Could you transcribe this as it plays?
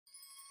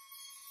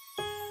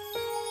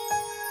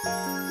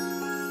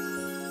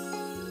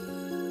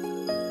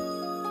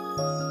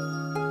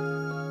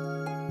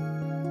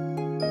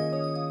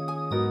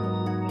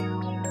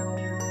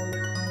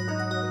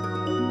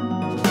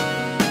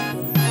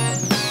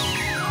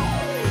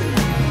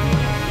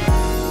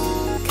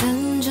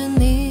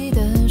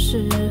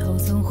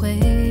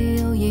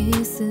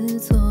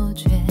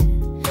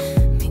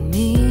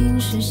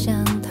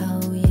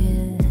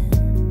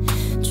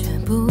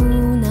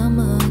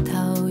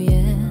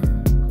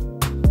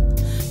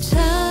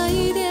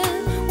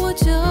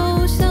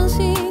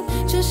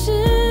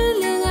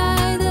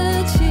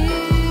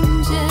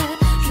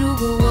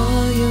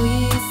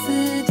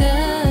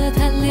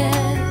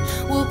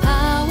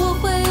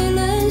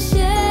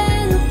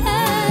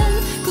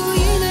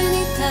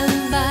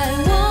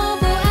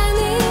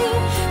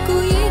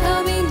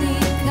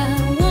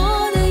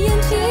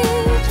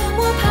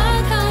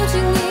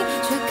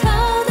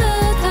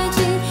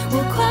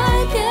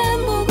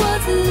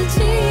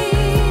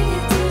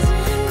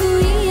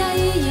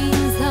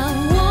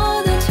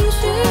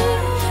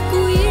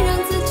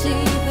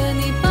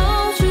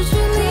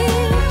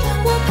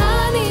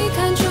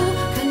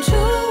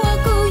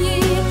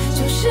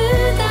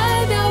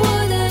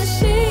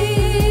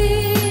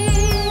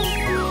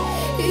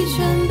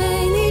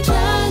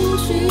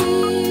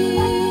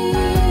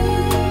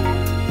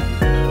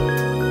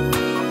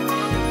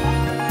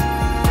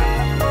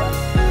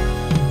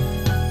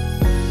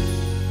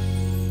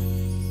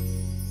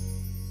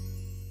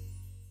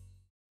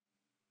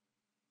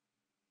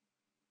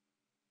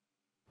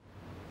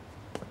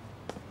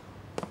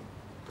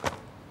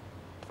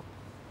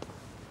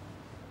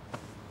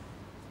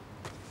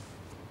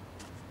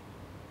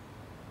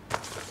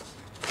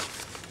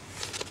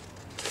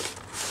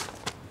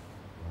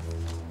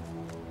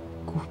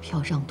股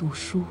票上赌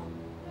输。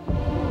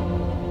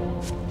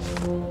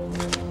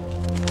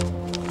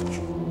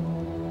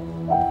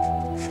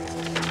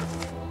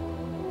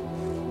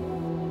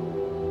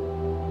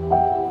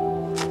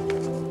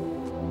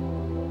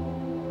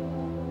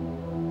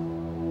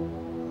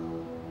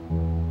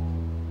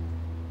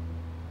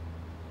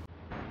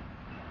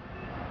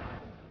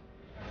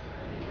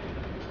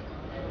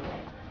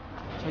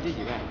 小姐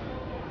几位？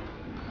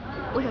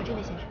我找这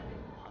位先生。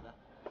好的。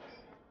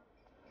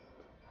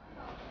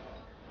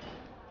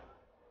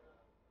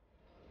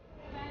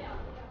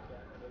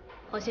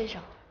黄先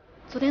生，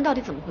昨天到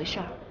底怎么回事？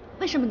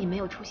为什么你没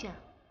有出现？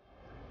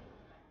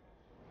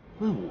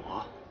问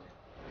我？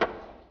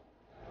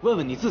问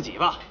问你自己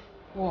吧。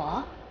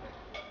我？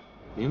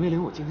林威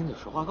玲，我今天就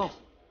实话告诉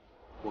你，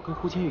我跟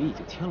胡千羽已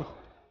经签了合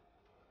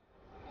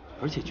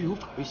同，而且具有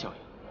法律效应。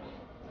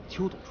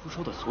邱董出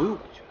售的所有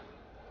股权。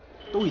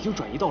 都已经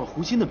转移到了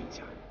胡鑫的名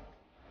下。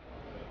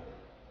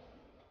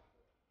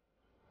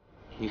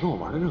你跟我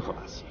玩的任何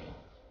把戏，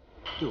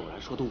对我来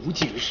说都无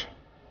济于事。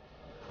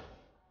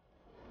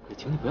也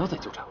请你不要再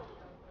纠缠我。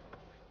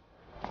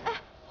哎，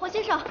黄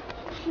先生，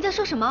你在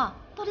说什么？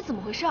到底怎么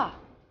回事？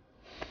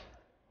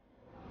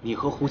你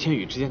和胡千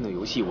羽之间的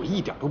游戏，我一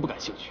点都不感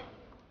兴趣。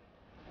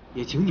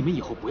也请你们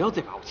以后不要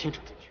再把我牵扯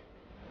进去。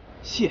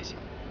谢谢。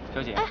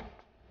小姐，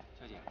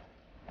小姐，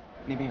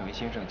那边有位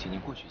先生，请您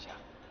过去一下。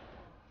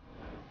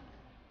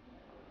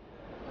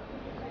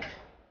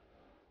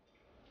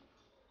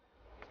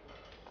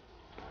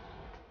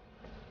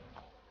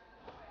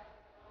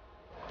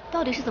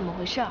 到底是怎么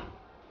回事？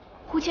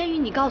胡千羽，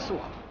你告诉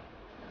我，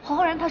黄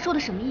浩然他说的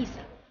什么意思？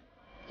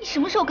你什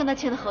么时候跟他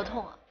签的合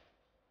同啊？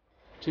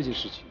这件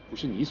事情不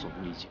是你所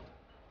能理解的。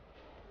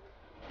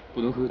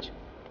不能喝酒，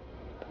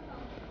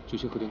就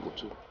先喝点果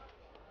汁。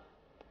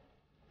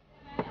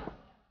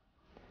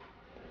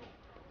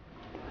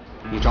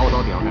你找我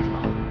到底要干什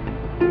么？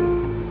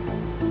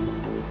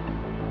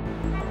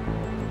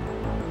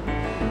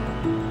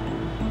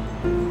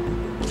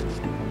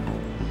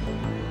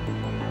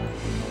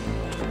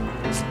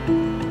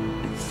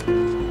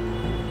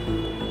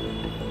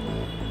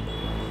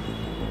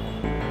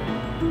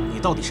 你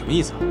到底什么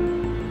意思？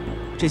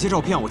这些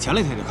照片我前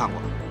2天就看过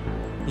了，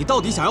你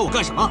到底想要我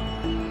干什么？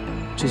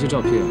这些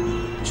照片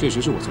确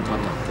实是我从他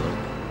们那里得来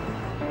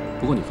的，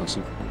不过你放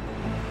心，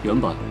原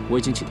版我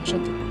已经请他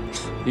删掉，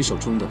你手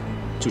中的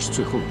就是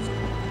最后一份。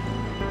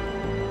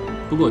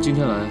不过我今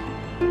天来，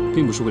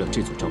并不是为了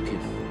这组照片，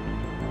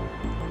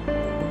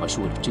而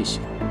是为了这些。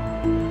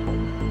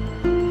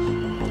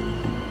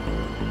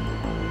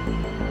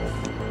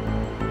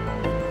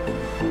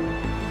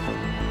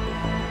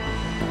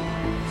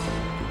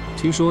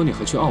 听说你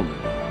还去澳门，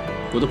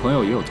我的朋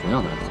友也有同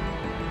样的爱好。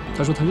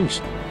他说他认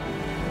识你，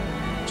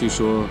据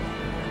说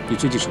你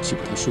最近手气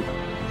不太顺，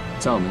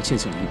在澳门欠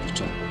下了一笔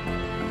债。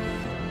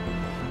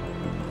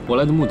我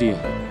来的目的，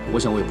我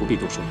想我也不必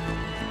多说了，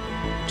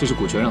这是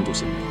股权让渡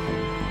项目，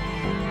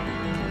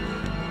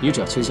你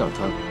只要签下了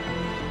它，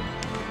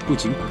不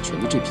仅股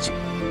权的这笔钱，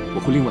我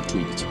会另外出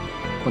一笔钱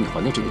帮你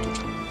还掉这个赌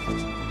场。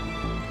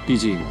毕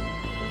竟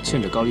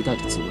欠着高利贷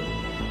的滋味，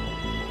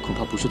恐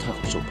怕不是太好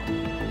受吧。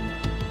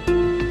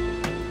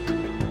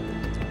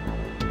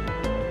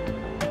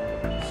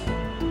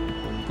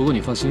 不过你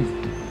放心，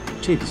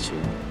这笔钱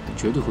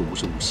绝对会无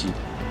声无息的，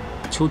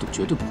邱董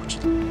绝对不会知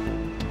道。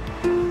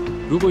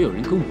如果有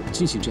人跟我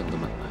进行这样的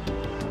买卖，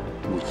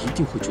我一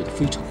定会觉得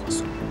非常划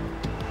算。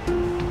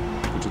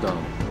不知道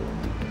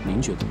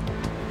您觉得呢？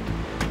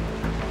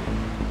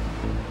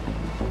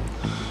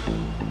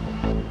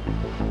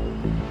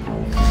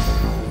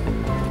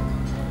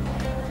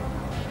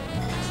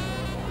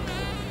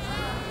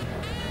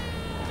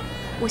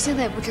我现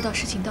在也不知道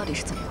事情到底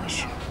是怎么回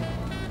事。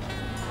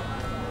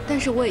 但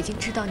是我已经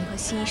知道你和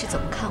新一是怎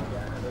么看我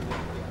的。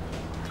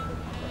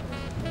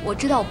我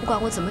知道，我不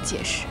管我怎么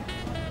解释，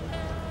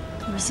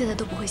你们现在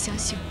都不会相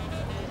信我。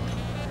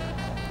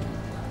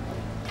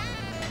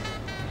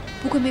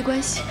不过没关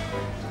系，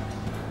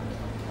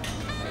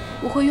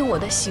我会用我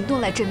的行动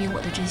来证明我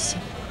的真心。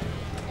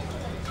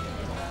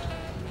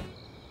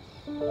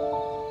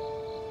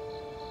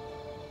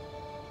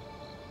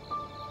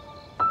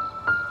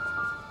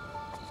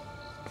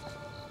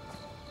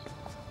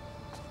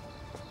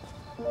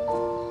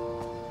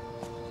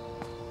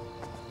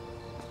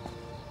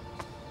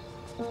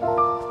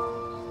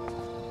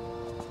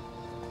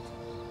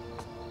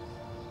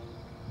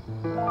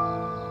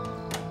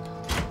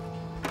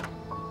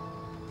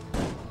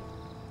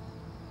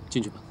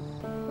进去吧。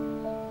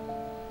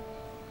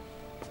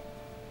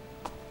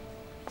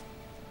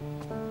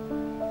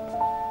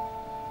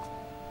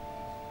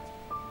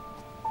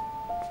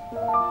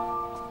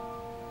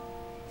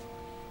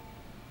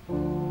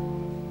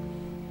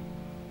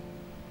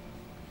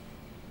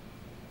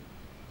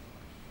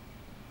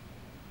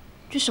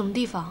这什么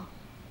地方？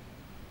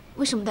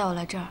为什么带我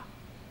来这儿？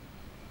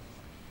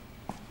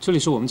这里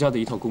是我们家的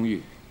一套公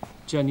寓，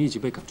既然你已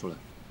经被赶出来，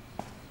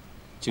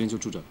今天就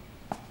住这儿。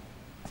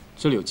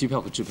这里有机票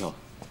和支票，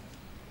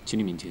请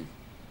你明天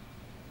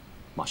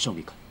马上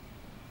离开。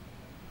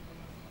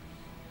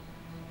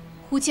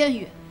胡千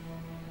羽，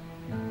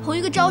同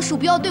一个招数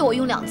不要对我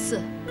用2次。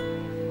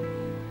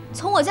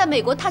从我在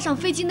美国踏上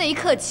飞机那一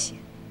刻起，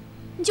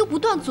你就不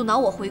断阻挠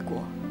我回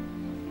国。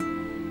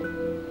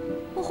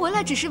我回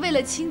来只是为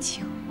了亲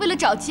情，为了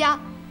找家。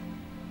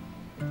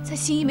在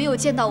新一没有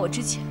见到我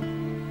之前，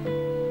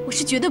我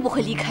是绝对不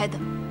会离开的。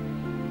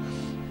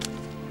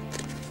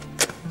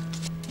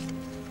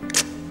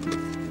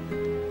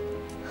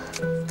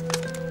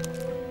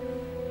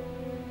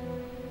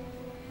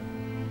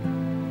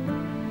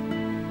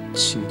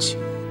亲情，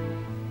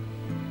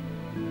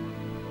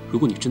如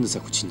果你真的在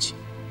乎亲情，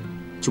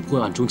就不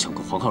会暗中抢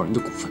购黄浩然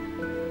的股份；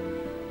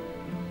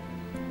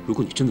如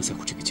果你真的在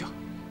乎这个家，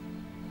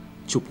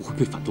就不会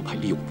被反动派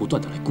利用不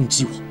断的来攻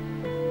击我。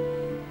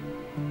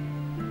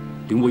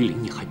林维林，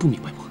你还不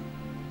明白吗？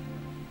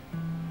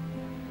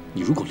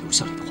你如果留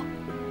下来的话，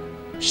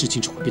事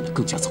情只会变得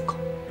更加糟糕。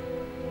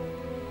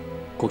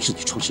光是你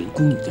创始人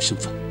孤女的身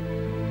份，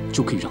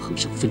就可以让恒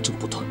盛纷争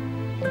不断，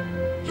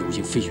流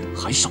言蜚语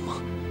还少吗？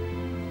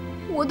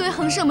我对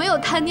恒盛没有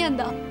贪念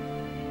的，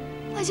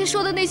外界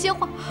说的那些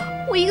话，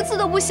我一个字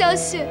都不相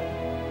信。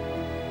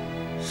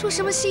说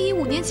什么新一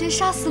5年前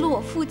杀死了我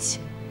父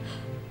亲，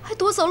还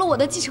夺走了我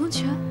的继承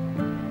权，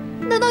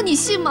难道你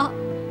信吗？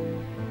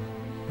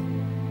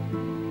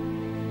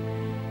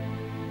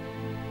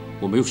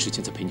我没有时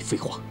间再陪你废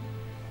话。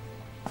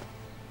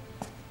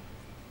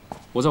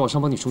我在网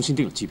上帮你重新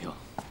订了机票，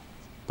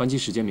班机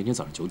时间明天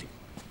早上9点。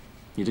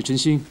你的真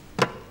心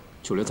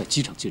就留在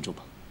机场见证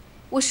吧。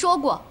我说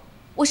过，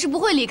我是不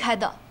会离开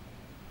的。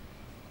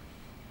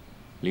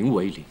林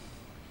维林，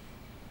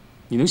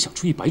你能想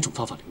出100种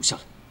方法留下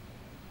来，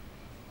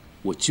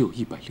我就有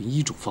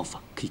101种方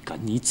法可以赶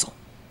你走。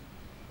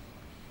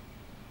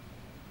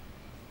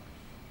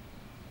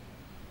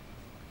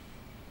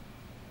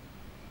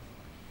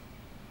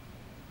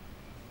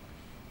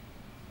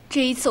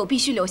这一次我必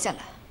须留下来，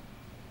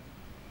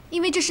因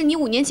为这是你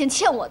5年前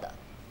欠我的。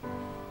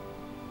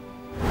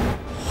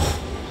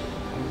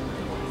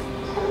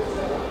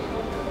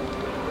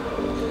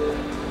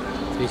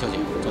林小姐，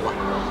走吧。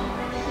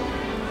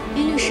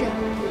林律师，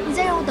你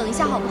再让我等一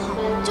下好不好？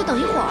就等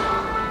一会儿。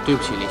对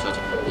不起，林小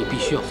姐，你必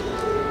须要走。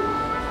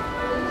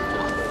走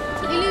吧。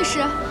林律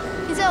师，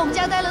你在我们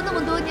家待了那么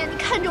多年，你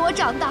看着我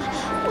长大，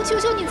我求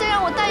求你再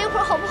让我待一会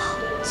儿好不好？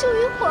就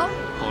一会儿。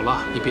好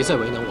了，你别再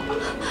为难我了。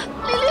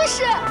林律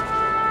师。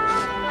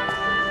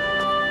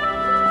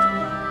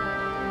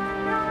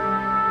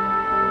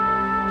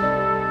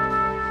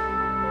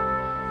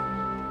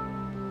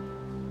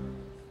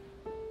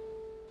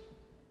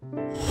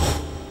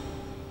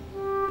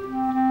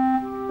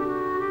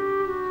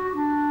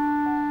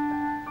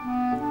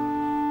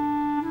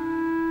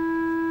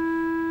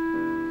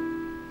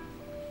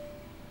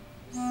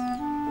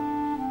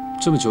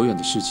这么久远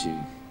的事情，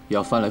也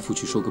要翻来覆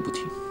去说个不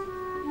停。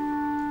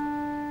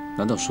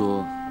难道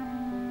说，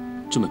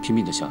这么拼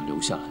命的想要留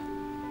下来，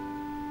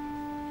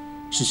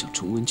是想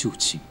重温旧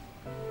情？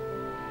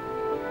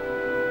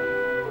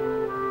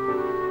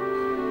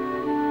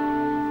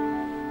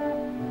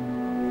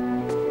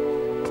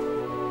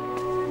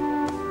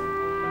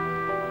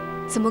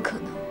怎么可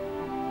能？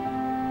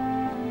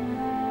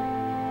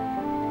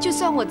就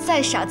算我再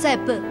傻再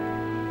笨，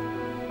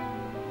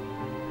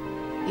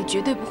也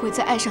绝对不会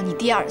再爱上你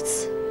第2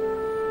次。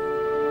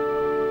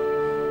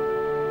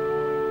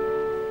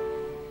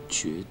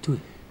绝对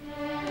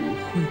不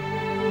会。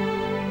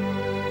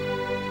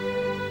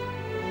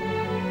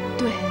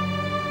对，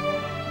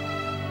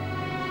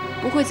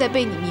不会再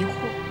被你迷惑，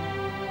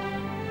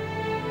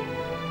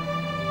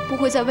不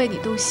会再为你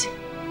动心，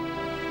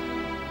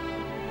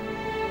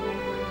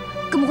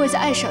更不会再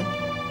爱上你。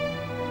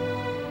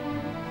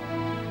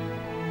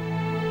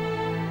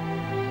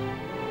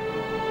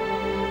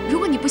如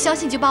果你不相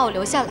信，就把我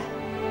留下来，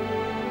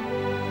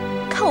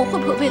看我会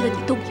不会为了你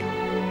动摇。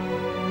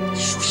你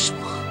说什么？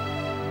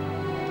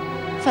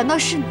反倒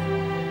是你，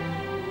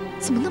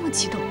怎么那么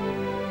激动？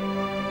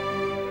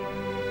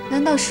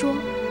难道说，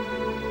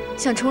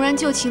想重燃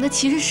旧情的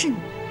其实是你？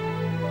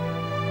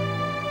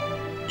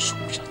重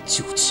燃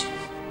旧情？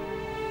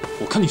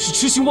我看你是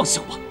痴心妄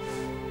想吧。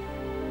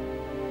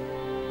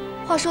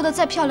话说的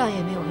再漂亮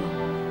也没有用，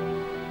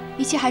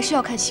一切还是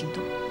要看行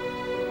动。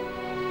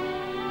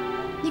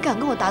你敢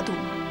跟我打赌吗？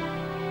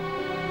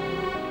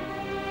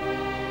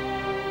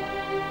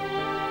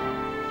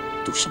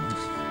赌什么呢？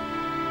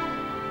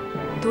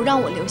赌让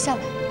我留下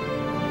来，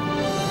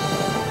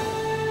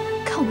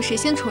看我们谁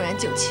先重燃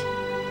旧情。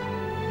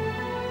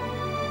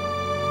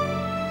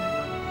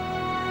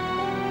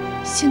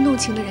先动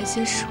情的人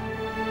先输。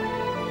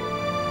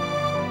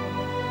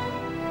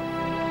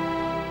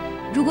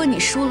如果你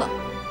输了，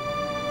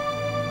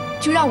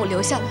就让我留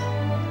下来；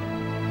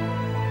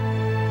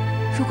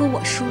如果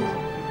我输了，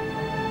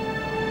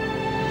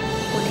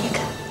我离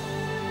开，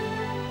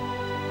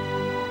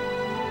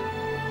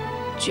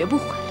绝不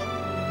回来。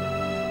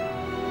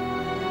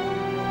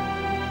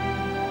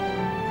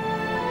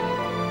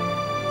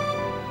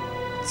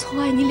从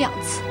爱你2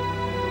次，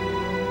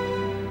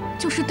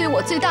就是对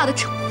我最大的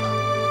惩罚。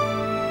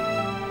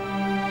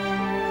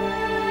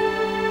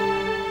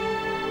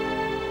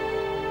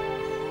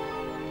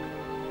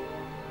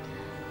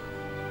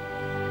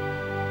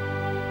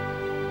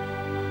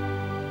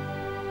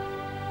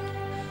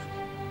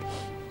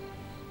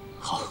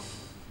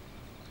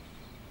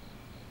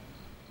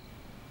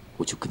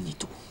我就跟你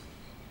赌。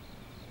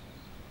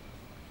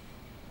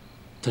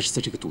但是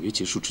在这个赌约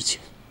结束之前，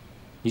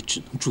你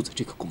只能住在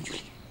这个公寓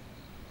里。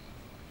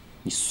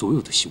你所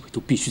有的行为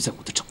都必须在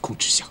我的掌控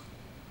之下，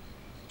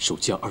手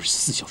机要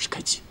24小时开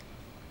机，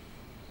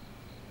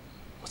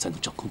我才能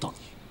掌控到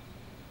你。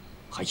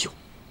还有，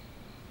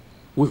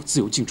我有自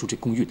由进出这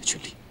公寓的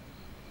权利，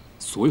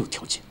所有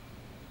条件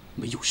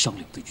没有商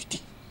量的余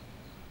地。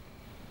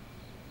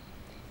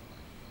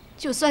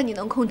就算你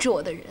能控制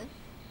我的人，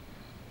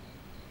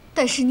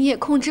但是你也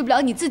控制不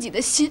了你自己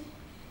的心。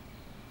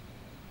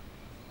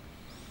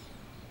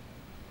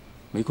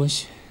没关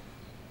系，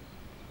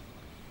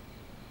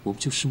我们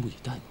就拭目以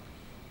待嘛。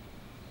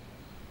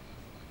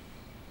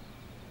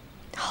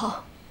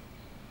好，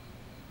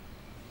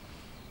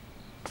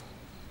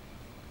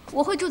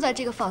我会住在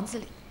这个房子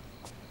里，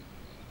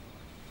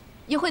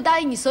也会答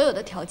应你所有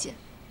的条件。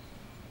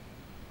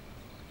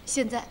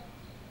现在，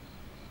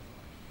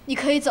你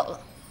可以走了。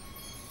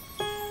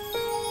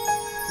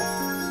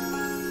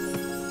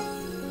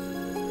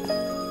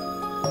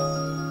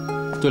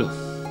对了，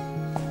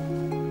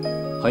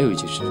还有一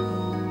件事。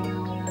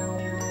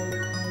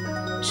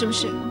什么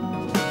事？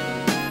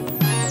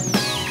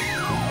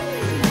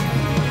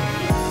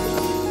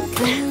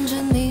看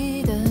着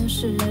你的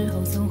时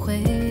候，总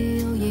会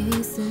有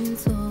一丝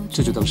错觉。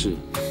这就当是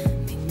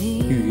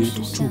预约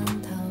赌注吧。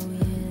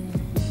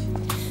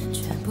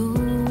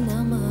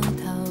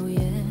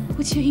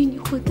我建议你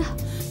混蛋！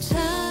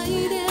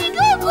你给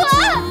我滚！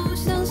不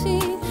相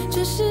信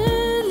这是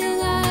恋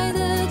爱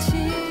的情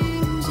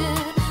节。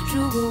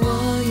如果我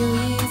有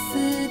一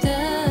丝的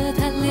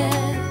贪恋，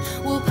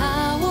我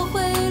怕我会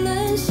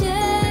沦陷。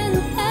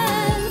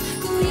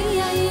故意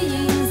压抑隐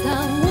藏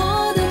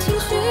我的情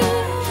绪，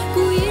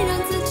故意让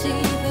自己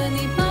和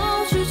你保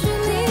持距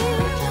离。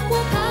我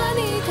怕你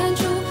看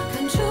出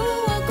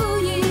我故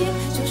意，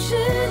就是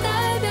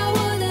代表我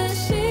的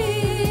心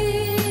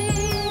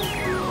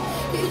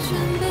已全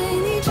被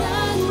你占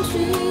据。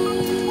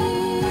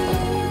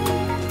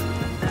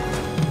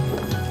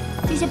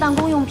这些办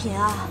公用品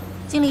啊，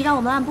经理让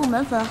我们按部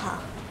门分好。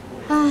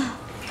唉，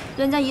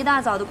人家一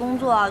大早的工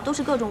作都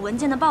是各种文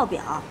件的报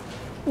表，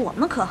我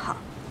们可好，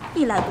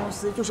一来公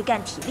司就是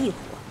干体力活。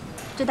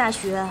这大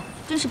学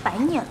真是白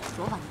念了。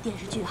昨晚的电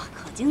视剧啊，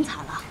可精彩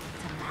了。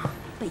怎么着？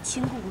被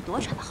亲姑姑夺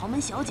产的豪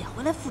门小姐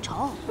回来复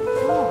仇。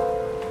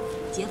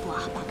结果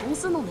啊，把公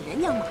司弄得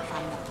人仰马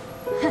翻的。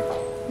哼，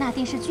那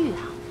电视剧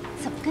啊，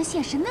怎么跟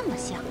现实那么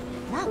像？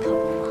那可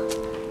不嘛。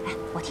哎，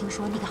我听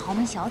说那个豪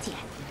门小姐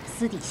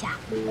私底下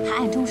还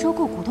暗中收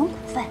购股东股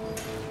份，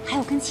还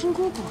有跟亲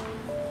姑姑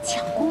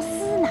抢公司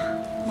呢。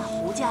那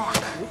胡家呀，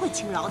不会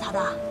轻饶她的。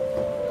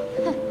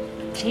哼，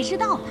谁知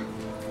道呢？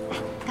哎，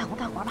干活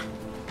吧。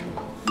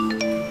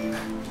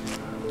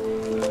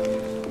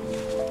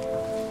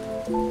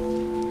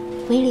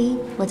维林，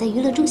我在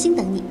娱乐中心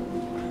等你。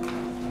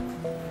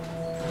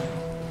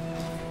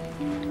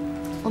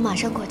我马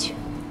上过去。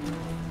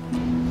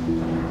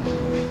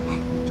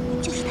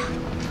就是他。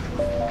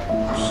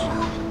是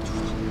啊，就是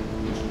他。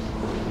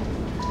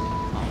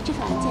这份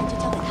文件就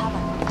交给他吧。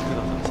知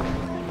道了，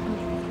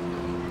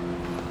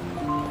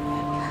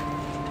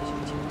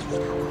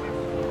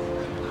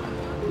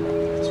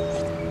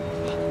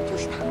就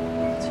是他。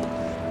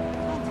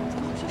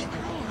就是他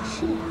呀。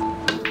是啊。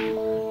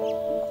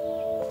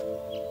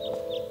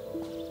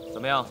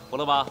怎么样，服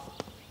了吧？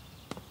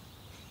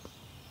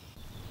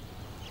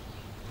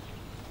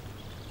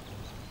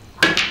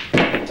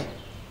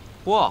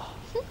哇，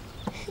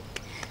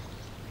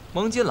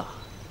蒙进了。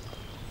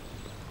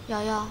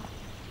瑶瑶，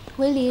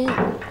维林，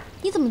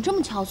你怎么这么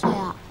憔悴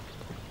啊？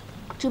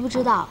知不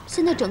知道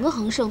现在整个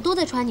恒盛都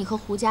在传你和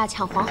胡家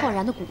抢黄浩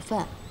然的股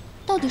份，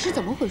到底是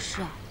怎么回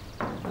事啊？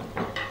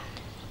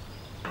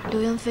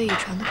流言蜚语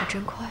传得可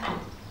真快啊！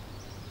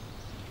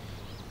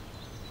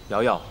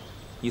瑶瑶，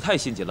你太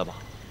心急了吧？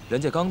人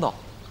家刚到，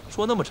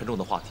说那么沉重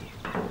的话题，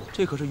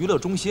这可是娱乐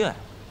中心哎，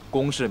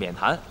公事免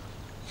谈。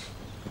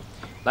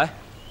来，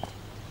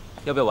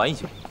要不要玩一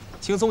局，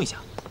轻松一下？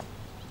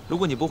如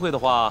果你不会的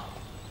话，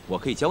我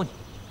可以教你。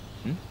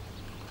嗯？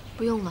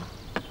不用了，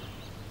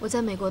我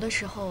在美国的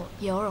时候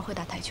也偶尔会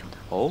打台球的。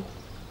哦，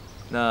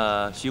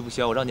那需不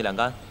需要我让你两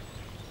杆？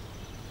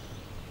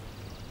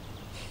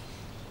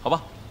好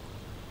吧，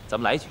咱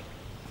们来一局。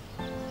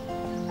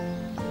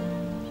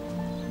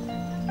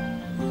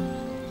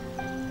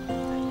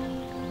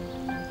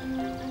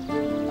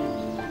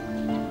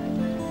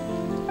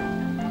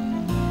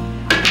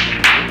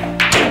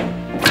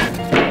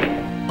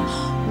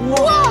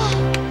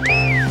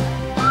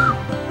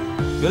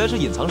原来是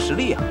隐藏实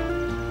力啊！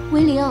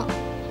维林，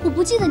我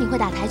不记得你会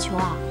打台球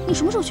啊，你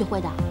什么时候学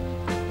会的？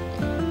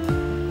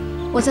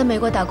我在美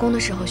国打工的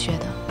时候学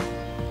的，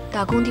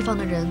打工地方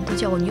的人都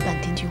叫我女版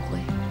丁俊晖。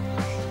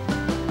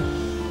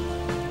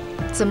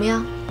怎么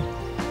样？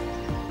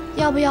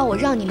要不要我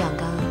让你两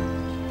杆啊？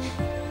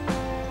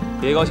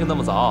别高兴那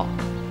么早，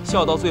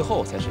笑到最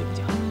后才是赢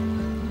家。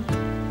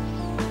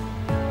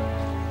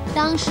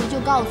当时就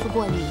告诉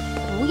过你，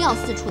不要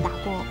四处打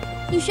工，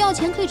你需要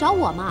钱可以找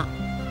我嘛。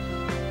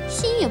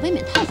心也未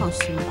免太放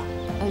心了吧，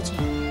而且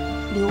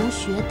留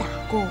学打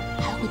工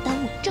还会耽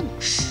误正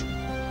事。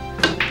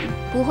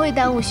不会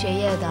耽误学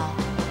业的，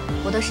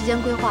我的时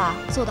间规划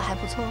做得还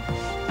不错。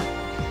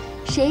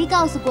谁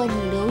告诉过你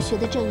留学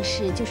的正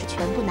事就是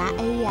全部拿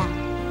A 呀？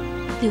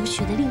留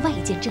学的另外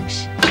一件正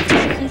事就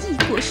是和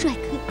异国帅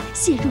哥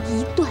陷入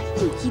一段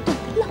又一段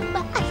的浪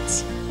漫爱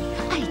情，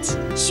爱情、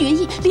学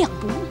业两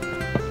不误。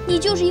你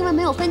就是因为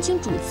没有分清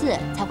主次，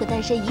才会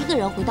单身一个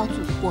人回到祖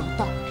国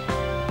的。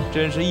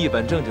真是一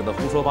本正经的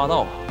胡说八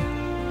道啊！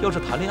要是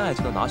谈恋爱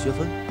就能拿学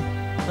分，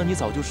那你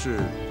早就是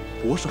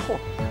博士后了。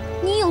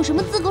你有什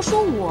么资格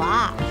说我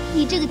啊？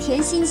你这个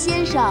甜心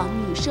先生，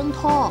女生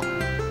通。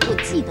我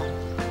记得，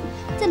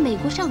在美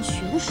国上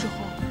学的时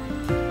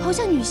候，好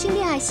像女性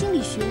恋爱心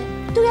理学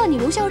都要你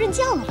留校任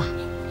教了吧？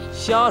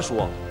瞎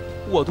说，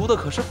我读的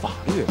可是法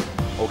律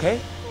 ，OK？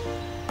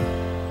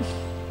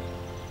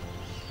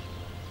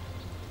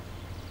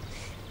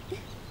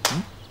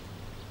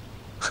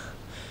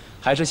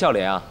 还是笑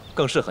脸啊，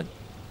更适合你。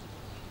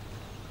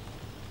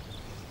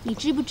你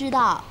知不知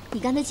道，你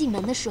刚才进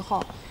门的时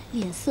候，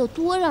脸色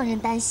多让人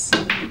担心。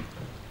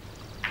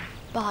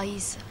不好意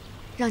思，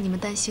让你们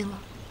担心了。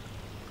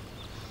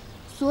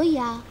所以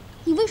啊，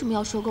你为什么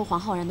要收购黄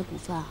浩然的股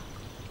份啊？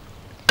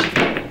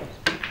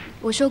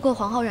我收购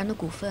黄浩然的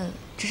股份，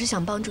只是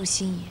想帮助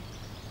心怡，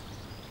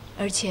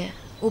而且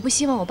我不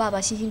希望我爸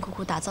爸辛辛苦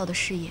苦打造的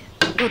事业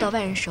落到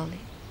外人手里。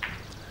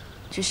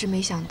只是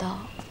没想到，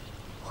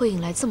会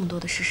引来这么多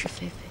的是是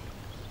非非。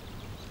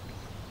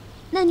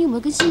那你有没有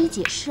跟心怡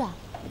解释啊？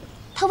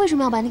她为什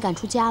么要把你赶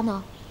出家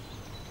呢？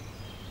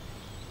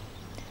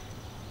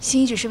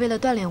心怡只是为了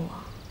锻炼我，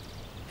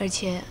而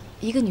且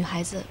一个女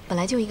孩子本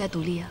来就应该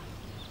独立啊。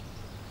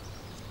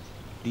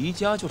离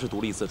家就是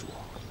独立自主，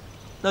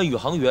那宇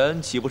航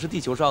员岂不是地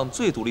球上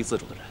最独立自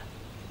主的人？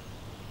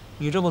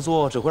你这么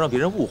做只会让别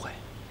人误会，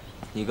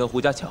你跟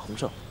胡家抢恒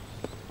盛，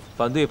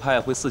反对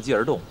派会伺机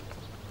而动，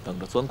等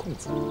着钻空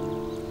子。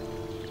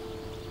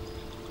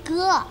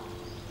哥，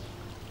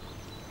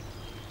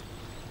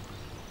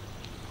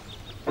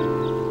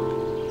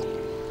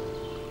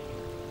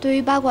对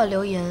于八卦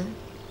流言，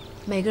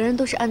每个人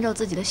都是按照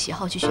自己的喜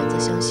好去选择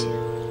相信。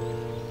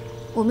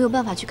我没有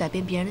办法去改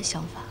变别人的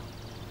想法，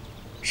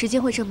时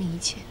间会证明一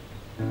切。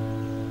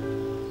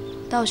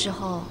到时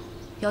候，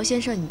姚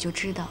先生你就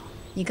知道，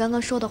你刚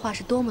刚说的话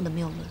是多么的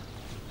谬论。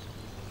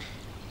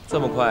这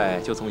么快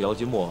就从姚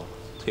君墨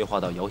退化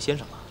到姚先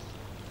生了，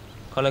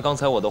看来刚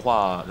才我的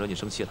话惹你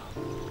生气了。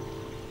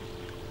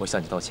我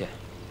向你道歉，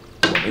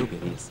我没有别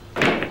的意思。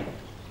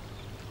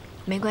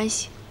没关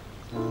系，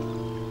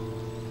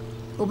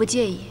我不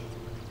介意。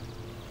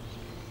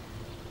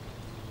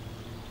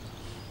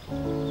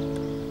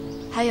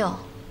还有，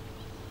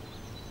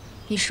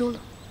你输了。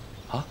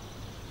啊？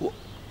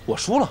我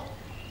输了？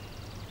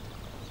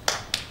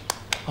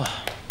啊！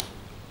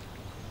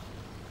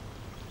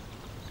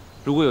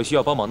如果有需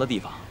要帮忙的地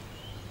方，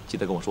记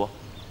得跟我说。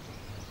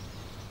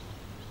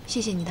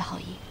谢谢你的好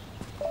意。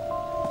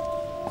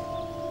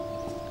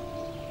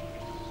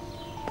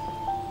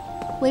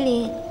维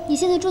林，你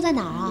现在住在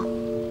哪儿啊？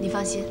你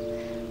放心，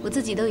我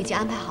自己都已经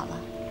安排好了。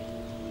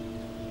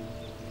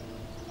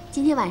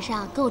今天晚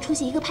上跟我出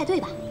席一个派对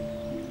吧。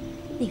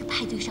那个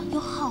派对上有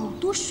好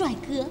多帅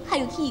哥，还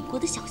有异国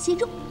的小鲜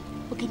肉，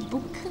我给你补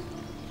补课。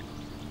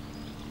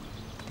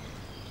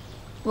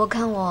我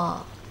看我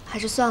还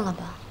是算了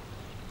吧。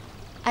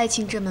爱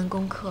情这门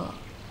功课，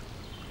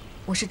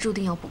我是注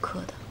定要补课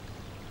的。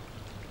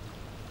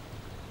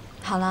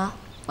好了，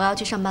我要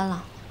去上班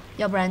了，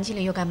要不然经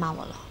理又该骂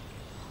我了。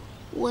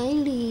维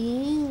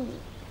林，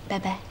拜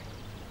拜。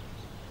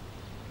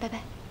拜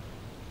拜。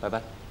拜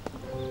拜。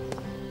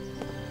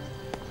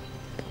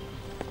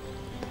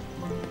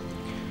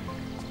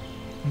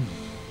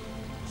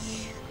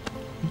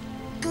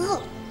哥，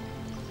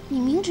你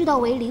明知道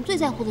维林最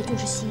在乎的就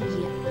是心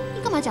怡，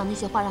你干嘛讲那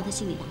些话让他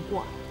心里难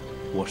过？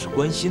我是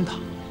关心他，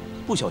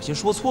不小心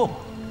说错吗？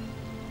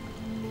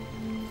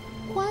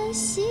关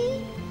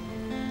心？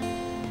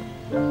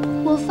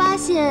我发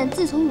现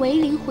自从维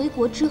林回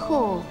国之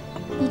后，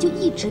你就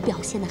一直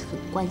表现得很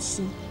关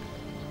心。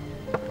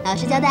老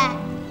实交代，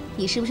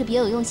你是不是别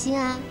有用心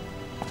啊？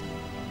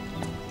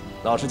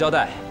老实交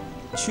代，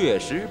确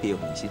实别有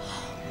用心。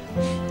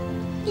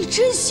你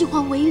真喜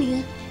欢维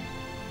林？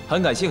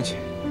很感兴趣，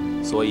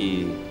所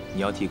以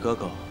你要替哥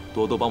哥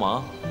多多帮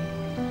忙。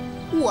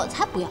我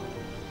才不要！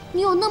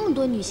你有那么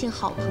多女性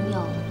好朋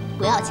友，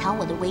不要抢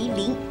我的维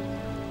林。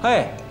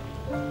嘿，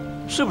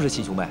是不是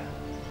亲兄妹？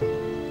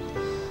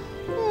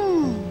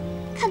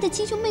看在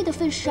亲兄妹的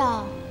份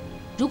上，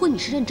如果你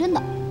是认真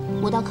的，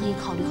我倒可以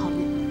考虑考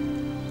虑。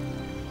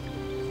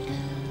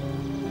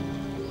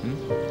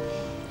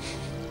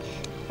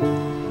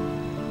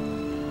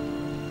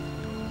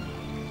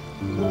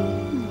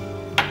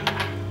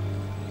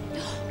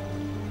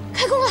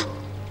开工了！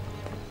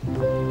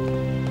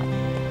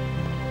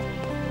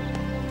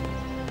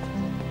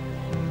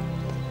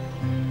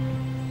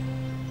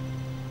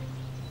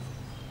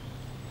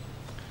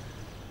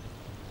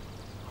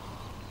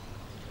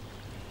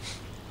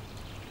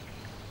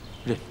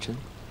认真。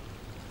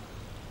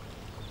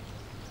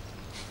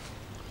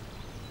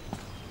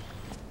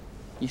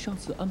你上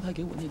次安排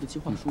给我那个计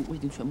划书，我已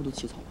经全部都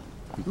起草完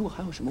了。如果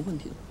还有什么问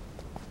题的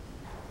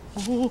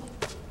话，哦，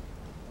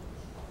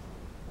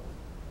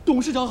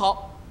董事长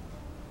好。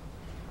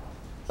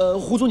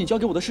胡总，你交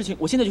给我的事情，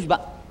我现在就去办。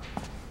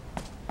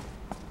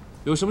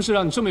有什么事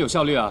让你这么有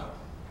效率啊？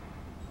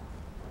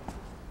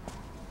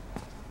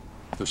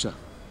有事啊？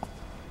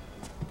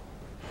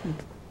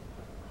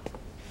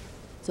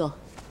坐。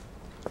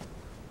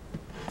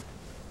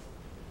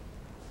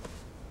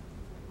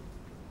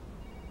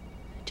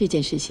这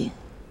件事情，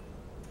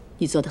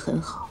你做得很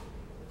好，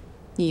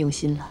你用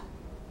心了。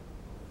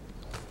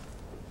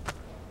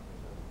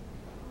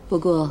不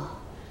过，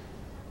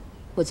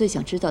我最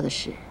想知道的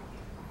是，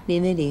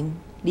林威玲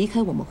离开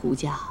我们胡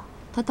家，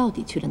她到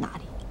底去了哪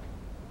里？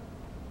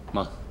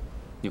妈，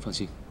您放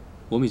心，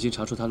我们已经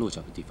查出她落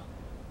脚的地方，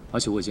而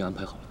且我已经安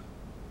排好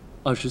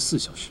了，24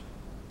小时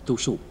都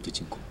是我们的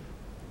监控。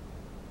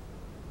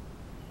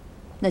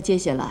那接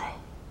下来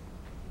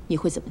你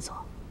会怎么做？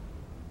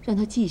让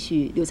她继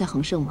续留在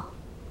恒盛吗？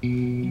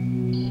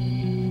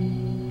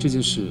这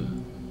件事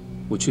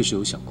我确实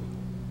有想过，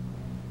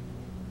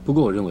不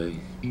过我认为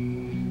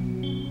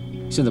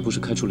现在不是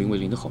开除林维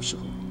林的好时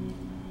候。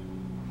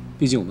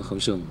毕竟我们恒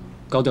盛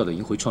高调的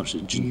迎回创始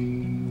人之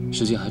女，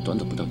时间还短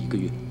短不到1个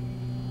月。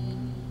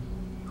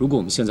如果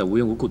我们现在无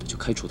缘无故的就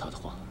开除她的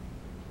话，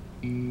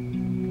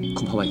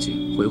恐怕外界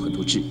会有很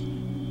多质疑。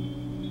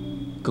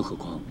更何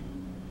况，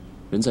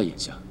人在眼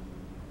下，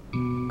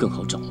更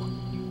好掌握，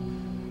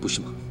不是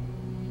吗？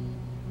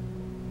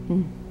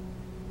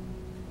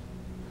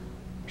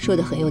说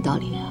得很有道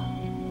理啊。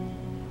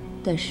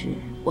但是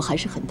我还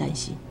是很担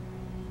心，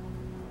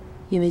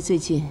因为最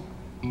近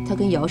他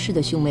跟姚氏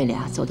的兄妹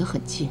俩走得很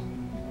近，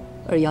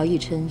而姚逸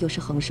琛又是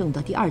恒盛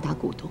的第2大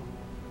股东，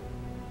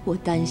我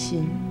担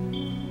心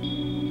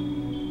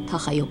他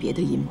还有别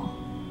的阴谋，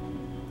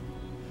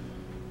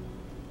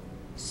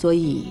所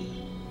以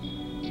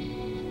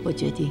我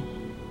决定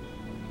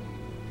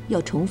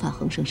要重返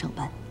恒盛上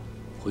班。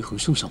回恒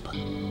盛上班？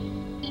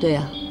对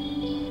啊。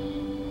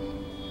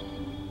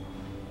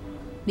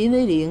林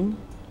维玲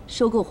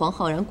收购黄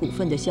浩然股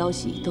份的消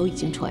息都已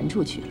经传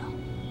出去了，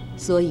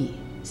所以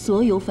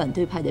所有反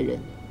对派的人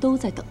都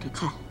在等着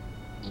看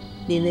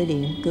林维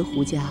玲跟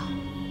胡家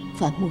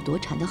反目夺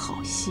产的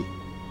好戏。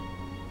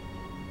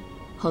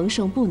恒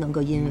盛不能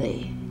够因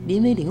为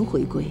林维玲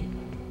回归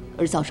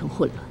而造成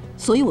混乱，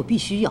所以我必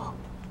须要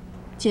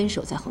坚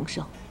守在恒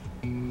盛。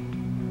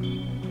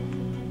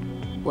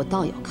我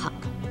倒要看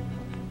看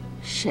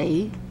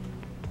谁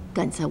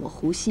敢在我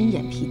胡心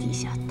眼皮底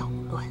下捣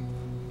乱。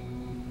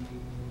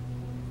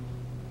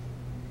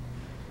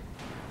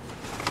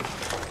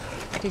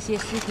这些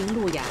诗婷、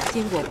路雅、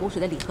坚果、补水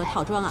的礼盒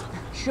套装啊，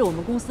是我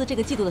们公司这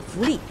个季度的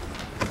福利，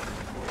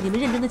你们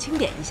认真的清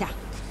点一下。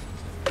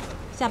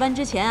下班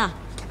之前啊，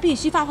必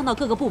须发放到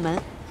各个部门。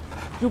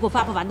如果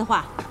发不完的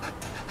话，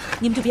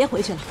你们就别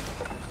回去了，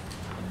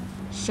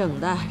省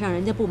得让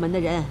人家部门的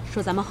人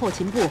说咱们后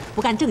勤部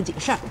不干正经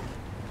事儿，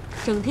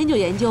整天就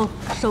研究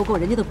收购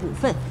人家的股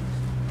份。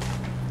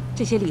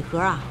这些礼盒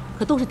啊，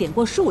可都是点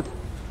过数的，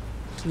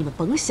你们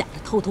甭想着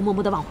偷偷摸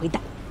摸的往回打。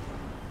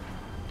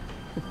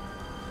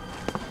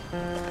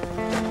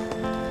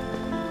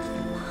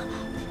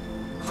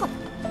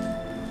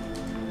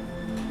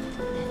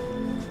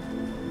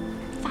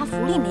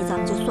福利没咱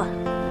们就算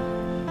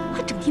了，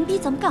还整天逼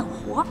咱们干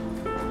活，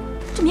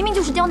这明明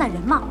就是刁难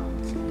人嘛！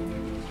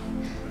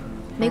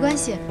没关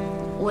系，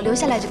我留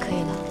下来就可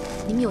以了。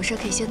你们有事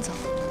可以先走。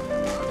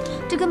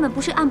这根本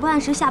不是按不按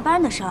时下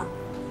班的事儿，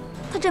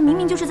他这明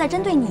明就是在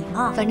针对你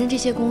嘛！反正这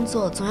些工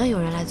作总要有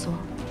人来做，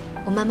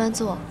我慢慢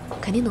做，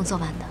肯定能做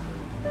完的。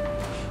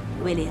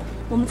威廉，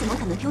我们怎么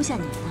可能丢下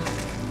你呢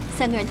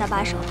？3个人搭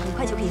把手，很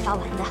快就可以发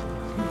完的。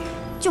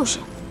就是，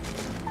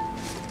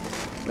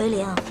威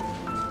廉。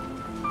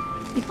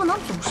你不能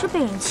总是被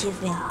人欺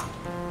负呀！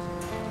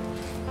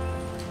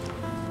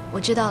我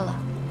知道了，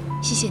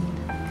谢谢你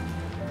们。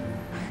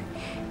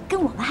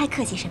跟我们还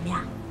客气什么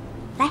呀？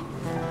来，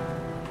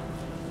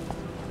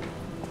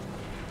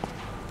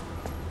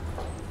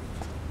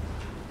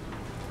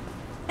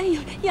哎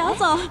呦，姚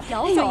总，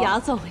姚总，哎呦，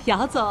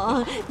姚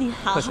总，你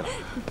好。快去，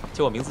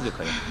叫我名字就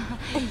可以了。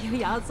哎呦，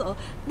姚总，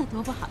那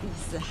多不好意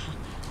思啊！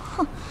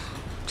哼，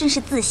真是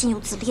自信又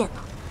自恋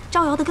呢，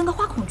招摇的跟个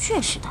花孔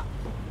雀似的。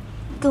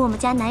跟我们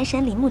家男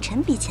神李牧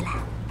尘比起来，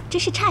真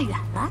是差远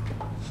了。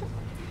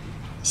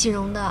形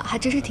容的还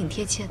真是挺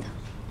贴切的。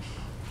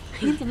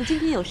您怎么今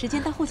天有时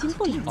间到后勤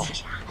部来了？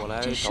我来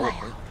找我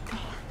朋友。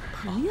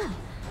朋友？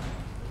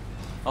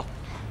好，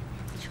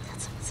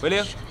维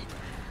玲。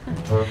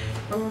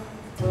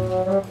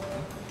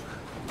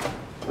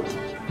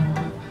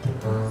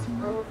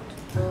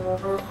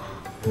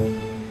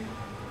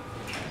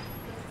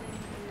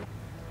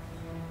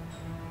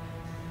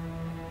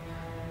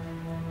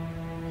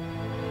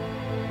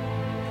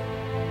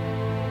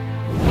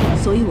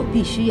所以我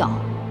必须要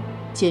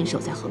坚守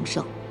在恒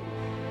盛，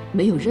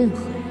没有任何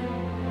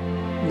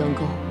人能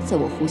够在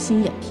我胡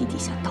心眼皮底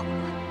下捣乱。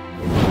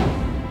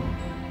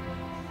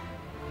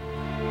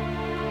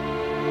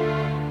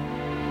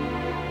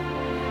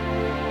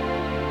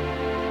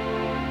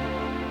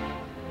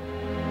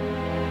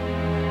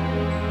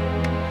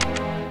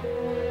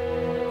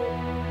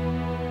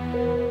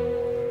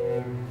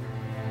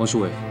王书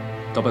伟，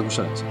到办公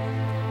室来一下。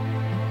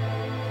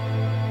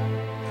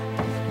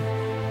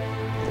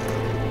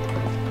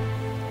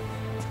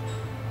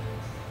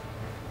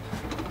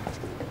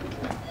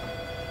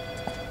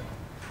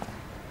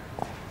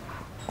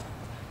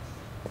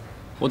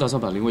我打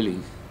算把林威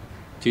林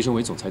提升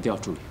为总裁第2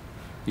助理，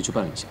你去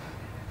办理一下。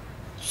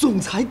总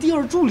裁第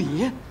2助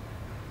理？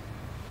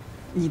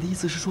你的意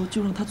思是说，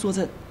就让他坐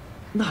在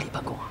那里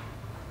办公啊？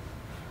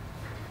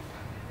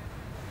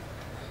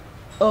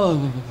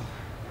不，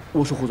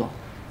我说胡总，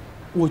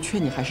我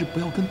劝你还是不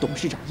要跟董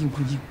事长硬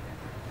碰硬。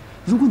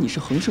如果你是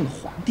恒盛的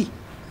皇帝，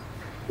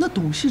那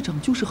董事长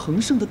就是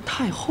恒盛的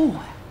太后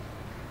哎。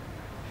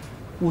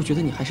我觉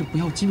得你还是不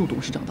要激怒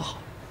董事长的好。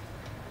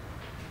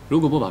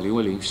如果不把林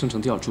威林升成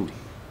第2助理，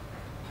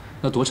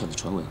那夺产的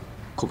传闻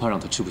恐怕让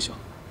他吃不消，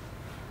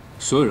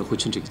所有人会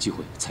趁这个机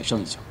会踩上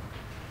一脚。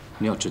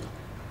你要知道，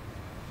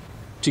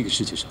这个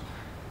世界上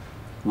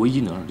唯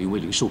一能让林威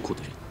林受苦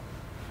的人，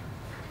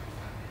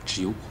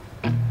只有我。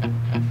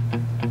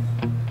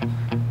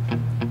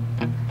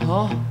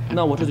好，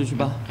那我这就去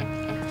办。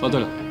哦，对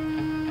了，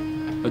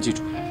要记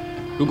住，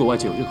如果外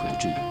界有任何的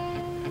质疑，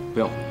不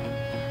要回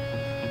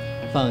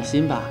应。放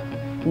心吧，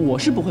我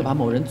是不会把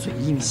某人嘴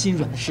硬心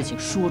软的事情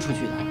说出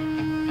去的。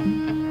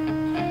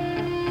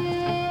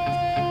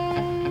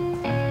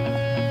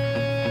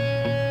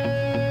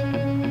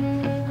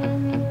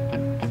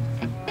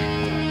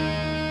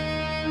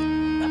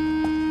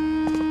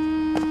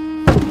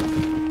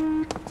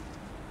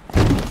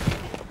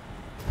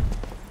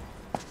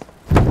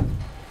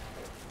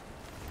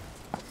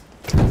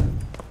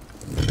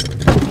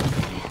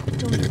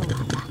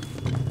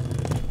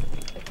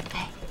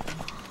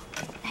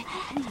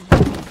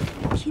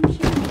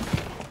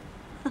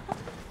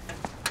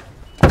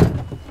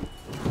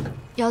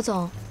姚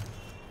总，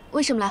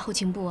为什么来后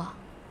勤部啊？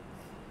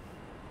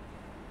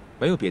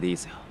没有别的意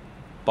思呀，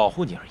保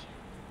护你而已。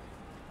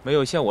没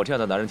有像我这样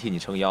的男人替你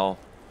撑腰，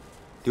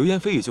流言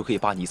蜚语就可以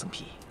扒你一层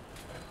皮。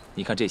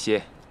你看这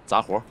些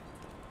杂活，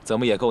怎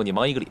么也够你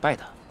忙1个礼拜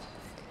的。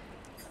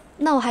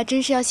那我还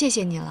真是要谢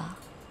谢你了。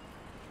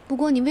不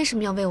过你为什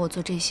么要为我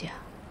做这些？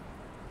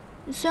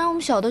虽然我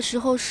们小的时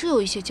候是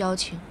有一些交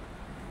情，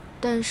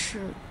但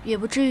是也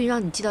不至于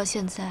让你记到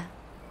现在。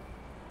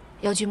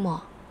姚君墨，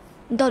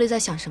你到底在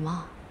想什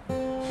么？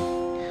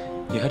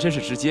你还真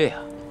是直接呀，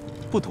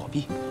不躲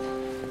避。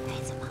哎，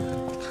怎么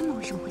他们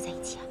为什么会在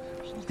一起啊？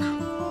哎，你看，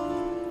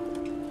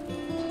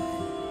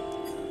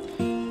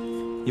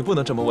你不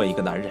能这么问一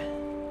个男人，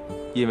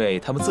因为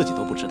他们自己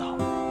都不知道。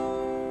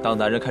当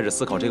男人开始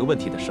思考这个问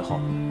题的时候，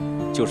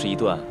就是一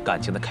段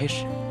感情的开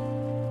始。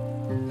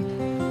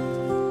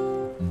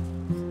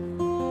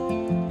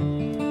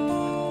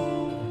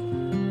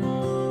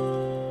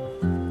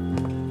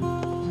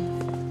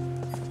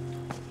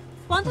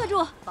王特助，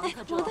哎，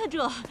王特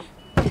助，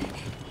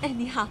哎，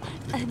你好，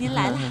您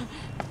来了。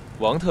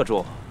王特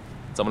助，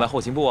怎么来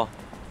后勤部啊？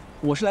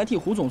我是来替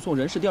胡总送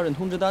人事调任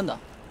通知单的。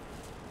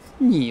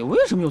你为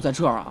什么又在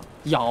这儿啊，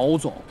姚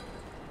总？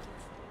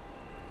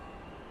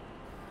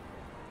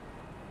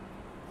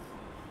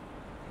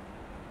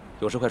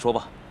有事快说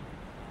吧。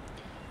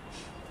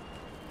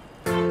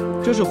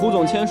这是胡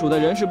总签署的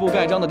人事部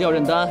盖章的调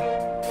任单。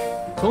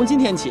从今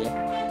天起，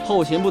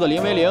后勤部的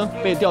林维玲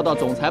被调到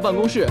总裁办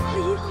公室，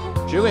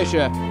职位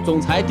是总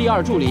裁第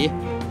2助理。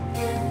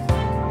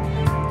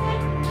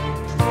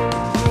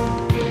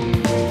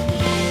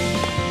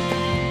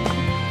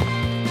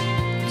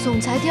总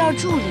裁第2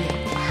助理，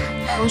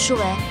王书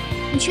伟，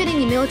你确定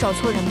你没有找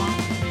错人吗？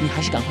你还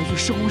是赶快去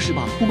收拾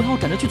吧，我们还要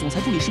赶着去总裁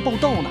助理室报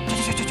到呢。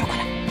去，快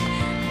点！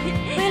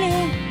威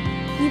灵，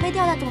你被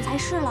调到总裁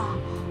室了，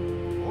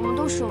我们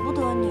都舍不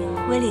得你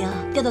啊。威灵，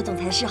调到总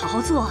裁室好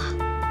好做啊。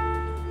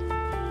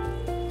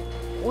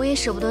我也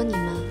舍不得你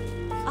们。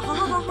好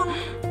了，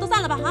都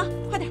散了吧啊！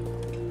快点，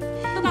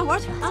都干活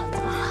去啊！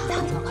快，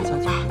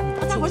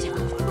都干活去，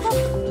都干活。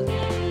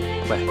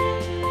喂，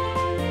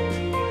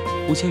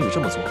吴千羽这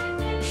么做，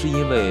是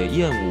因为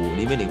厌恶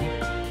林维玲，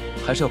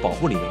还是要保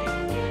护林维玲？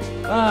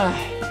哎，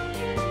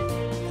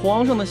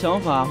皇上的想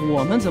法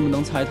我们怎么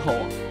能猜透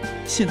啊？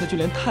现在就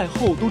连太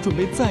后都准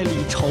备再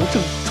理朝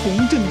政，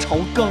重振朝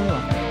纲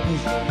啊！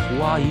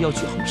胡阿姨要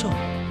去恒盛啊，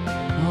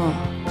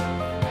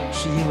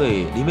是因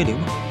为林维玲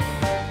吗？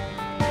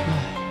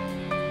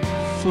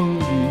风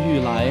雨欲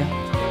来呀！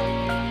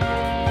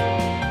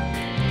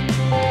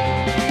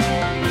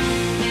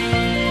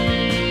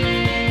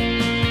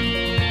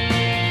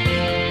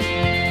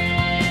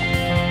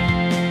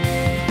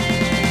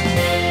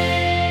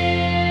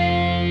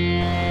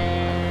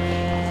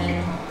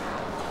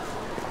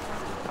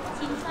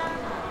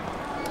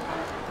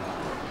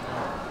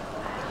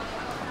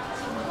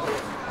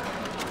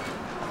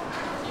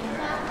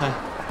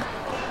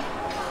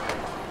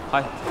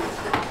嗨，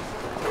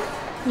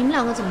你们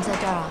2个怎么在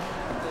这儿啊？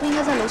不应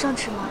该在楼上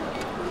吃吗？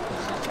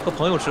和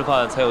朋友吃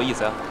饭才有意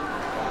思呀。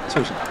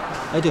就是。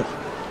哎，对了，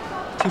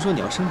听说你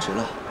要升职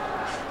了，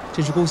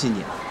真是恭喜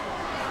你啊！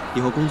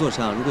以后工作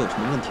上如果有什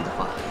么问题的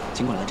话，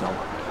尽管来找我。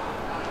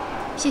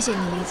谢谢你，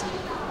李总。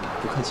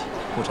不客气。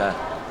顾晨，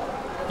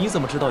你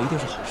怎么知道一定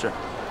是好事？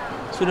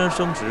虽然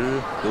升职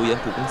流言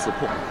不攻自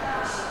破，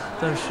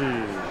但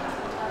是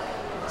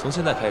从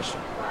现在开始，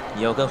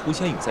你要跟胡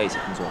千羽在一起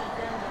工作，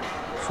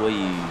所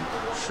以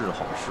是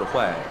好是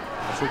坏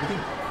还说不定。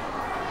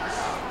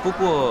不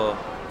过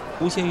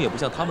胡千羽也不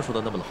像他们说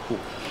的那么冷酷，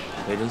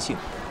没人性，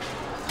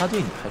他对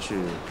你还是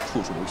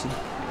处处留心的。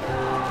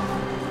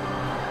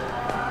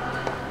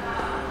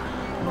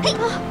嘿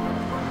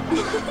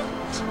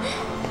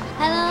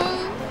，Hello，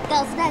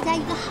 告诉大家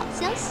一个好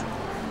消息。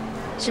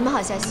什么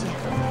好消息啊？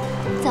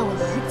在我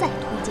一再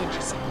推荐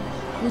之下，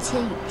胡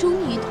千羽终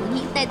于同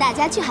意带大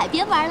家去海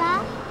边玩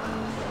啦。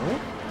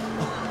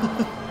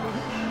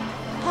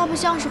他不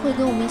像是会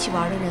跟我们一起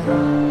玩的人啊。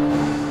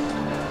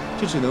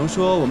这只能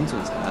说我们总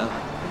裁啊，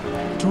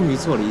终于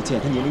做了一件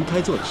他年龄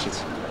该做的事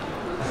情。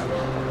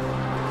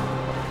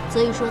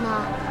所以说呢，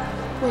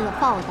为了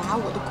报答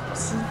我的苦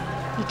心，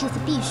你这次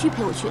必须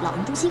陪我去老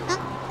人中心啊！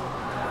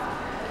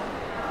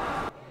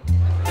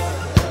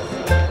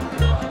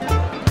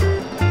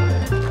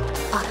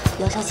啊，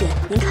姚小姐，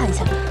您看一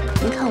下，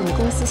您看我们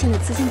公司现在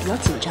资金比较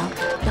紧张，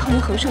然后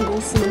您恒盛公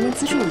司能不能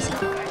资助一下？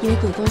因为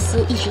贵公司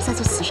一直在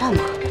做慈善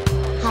嘛。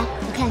好，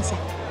我看一下。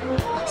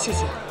啊，谢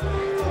谢。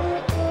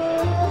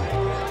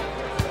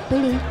回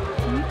林，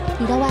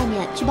你到外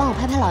面去帮我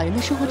拍拍老人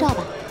的生活照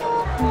吧。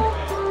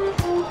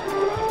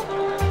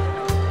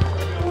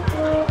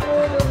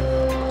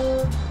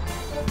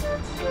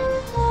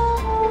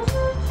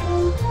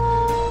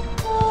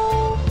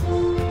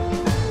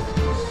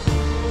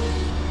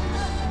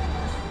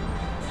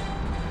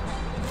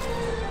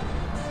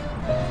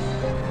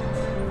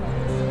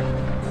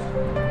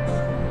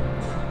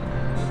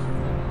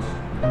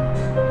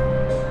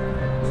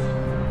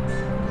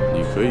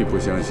可以不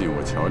相信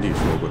我乔丽说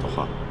过的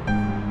话，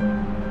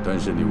但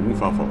是你无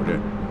法否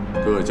认，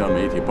各家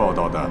媒体报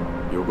道的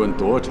有关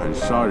夺产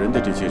杀人的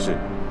这些事，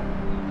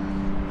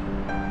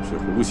是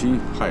胡鑫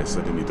害死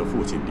了你的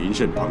父亲林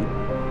慎鹏，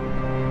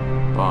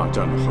霸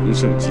占了恒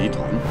盛集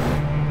团。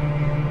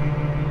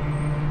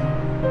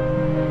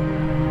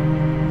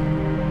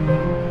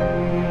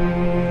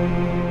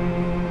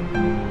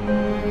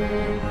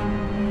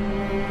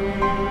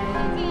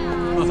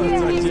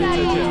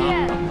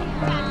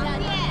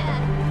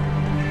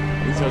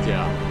小姐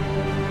啊，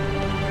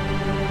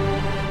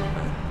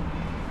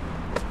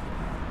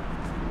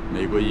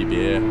玫瑰一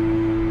别，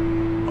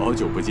好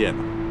久不见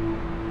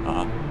了，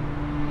啊！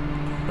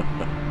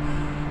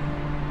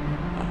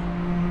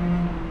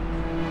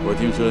我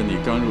听说你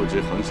刚入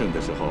职恒盛的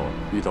时候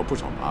遇到不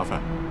少麻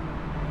烦，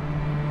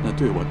那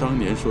对我当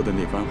年说的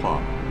那番话，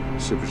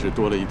是不是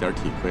多了一点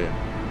体会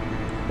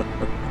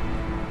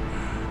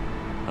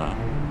啊？啊！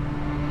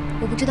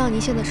我不知道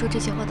您现在说这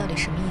些话到底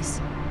什么意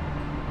思。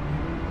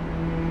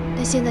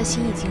但现在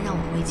心已经让我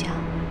回家，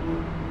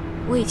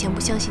我以前不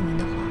相信您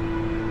的话，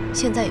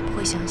现在也不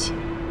会相信，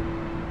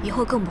以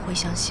后更不会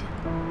相信。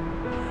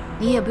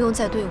你也不用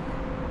再对我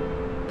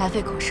白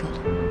费口舌了。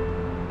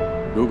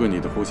如果你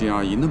的胡鑫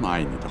阿姨那么爱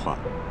你的话，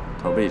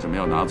她为什么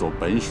要拿走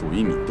本属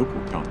于你的股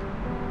票呢？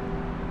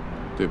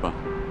对吧？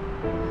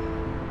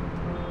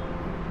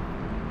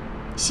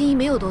心怡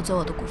没有夺走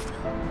我的股份，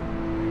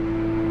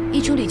遗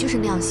嘱里就是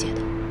那样写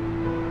的，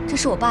这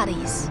是我爸的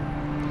意思。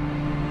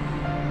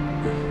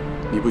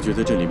你不觉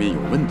得这里面有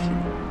问题吗？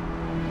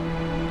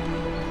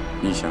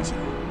你想想，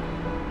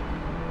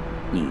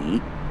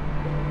你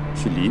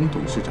是林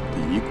董事长的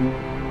遗孤，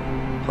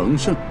恒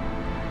盛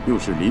又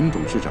是林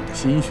董事长的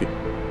心血，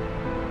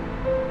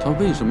他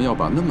为什么要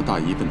把那么大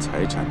一份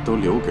财产都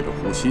留给了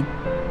胡鑫，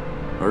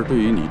而对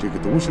于你这个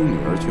独生女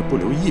儿却不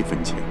留一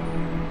分钱？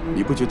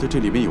你不觉得这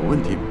里面有问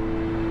题吗？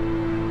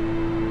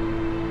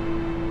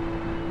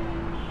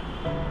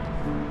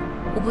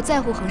我不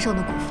在乎恒盛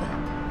的股份，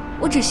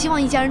我只希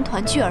望一家人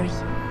团聚而已。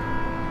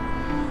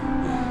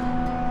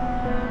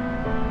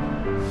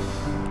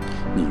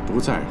你不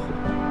在乎，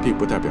并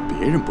不代表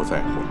别人不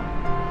在乎。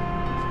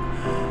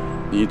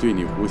你对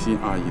你胡鑫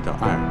阿姨的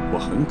爱，我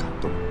很感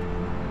动。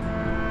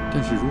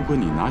但是如果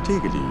你拿这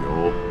个理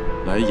由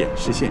来掩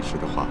饰现实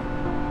的话，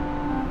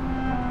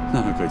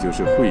那可就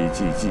是讳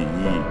疾忌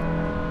医，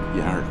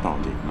掩耳盗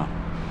铃啊！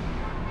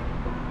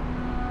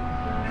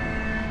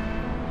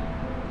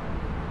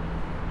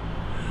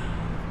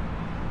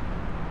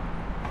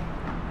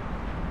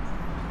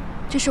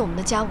这是我们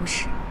的家务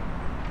事，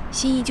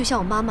心怡就像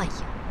我妈妈一样，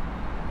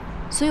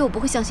所以我不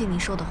会相信您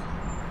说的话，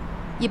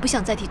也不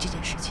想再提这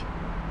件事情。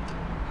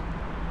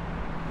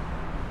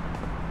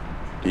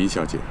林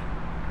小姐，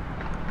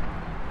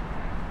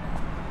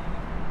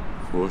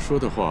我说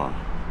的话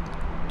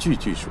句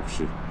句属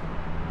实。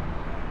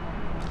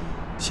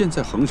现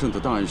在恒盛的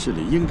档案室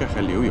里应该还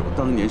留有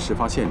当年事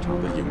发现场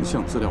的影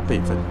像资料备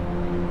份。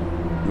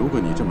如果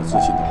你这么自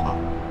信的话，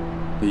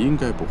你应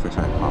该不会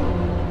害怕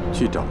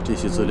去找这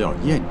些资料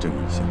验证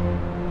一下。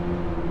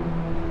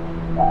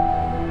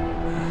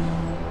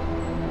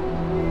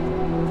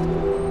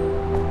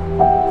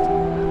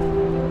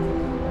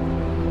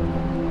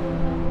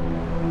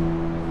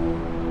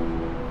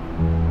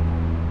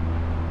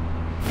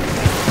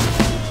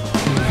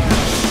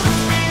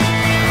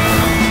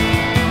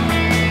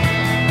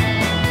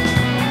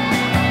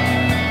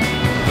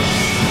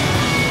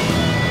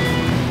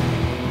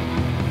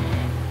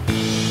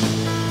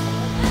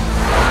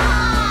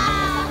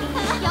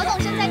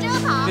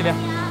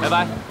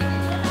拜，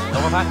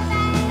等会儿拍。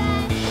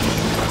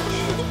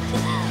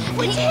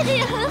我这个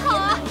也很好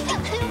啊，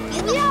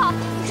不要，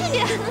这个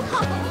也很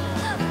好。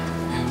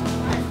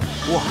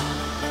哇，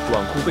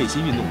短裤背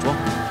心运动装，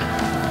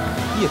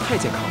你也太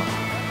健康了吧！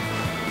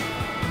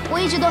我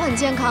一直都很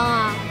健康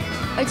啊，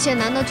而且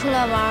男的出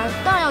来玩，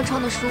当然要穿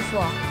得舒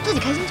服，自己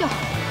开心就好。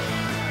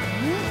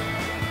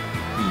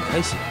你开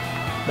心，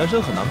男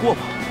生很难过吧？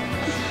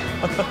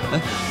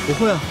哎，不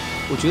会啊，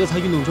我觉得他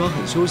运动装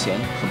很休闲，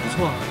很不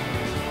错啊。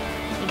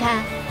你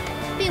看，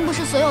并不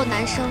是所有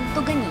男生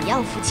都跟你一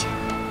样肤浅。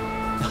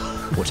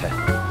武晨，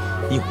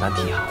你有难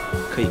题啊，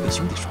可以跟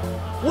兄弟说。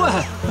喂，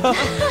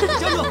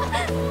加油！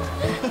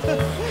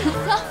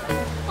走，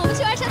我们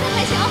去玩沙滩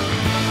排球。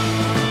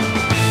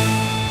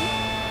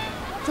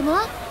怎么了？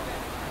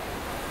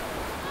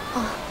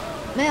哦，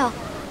没有，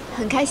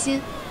很开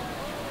心，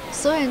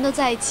所有人都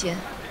在一起，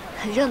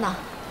很热闹。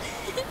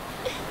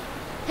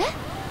哎，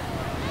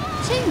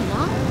千羽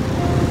呢？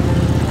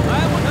来，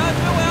武晨，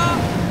追我呀！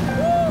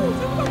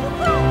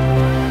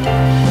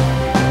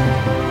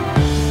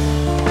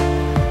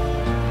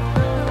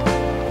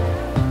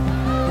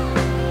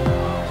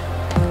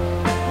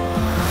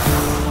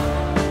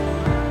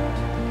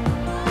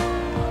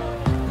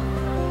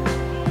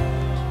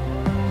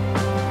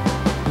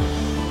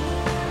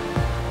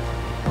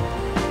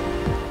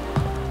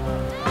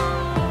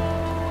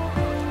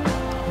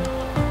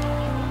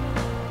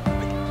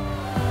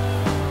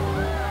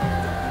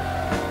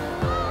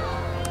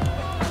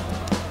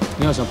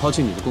你要想抛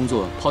弃你的工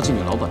作，抛弃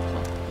你老板的话，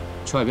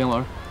去海边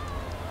玩，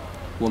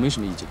我没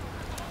什么意见。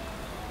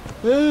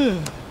哎，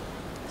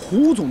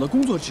胡总的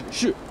工作指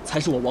示才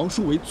是我王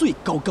书维最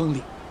高纲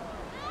领，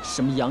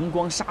什么阳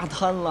光沙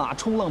滩啦、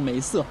冲浪美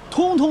色，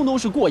通通都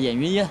是过眼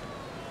云烟。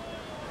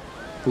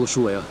不过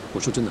书维啊，我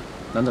说真的，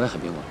难得来海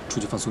边玩，出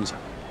去放松一下。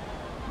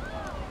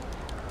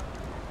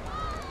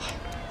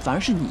反而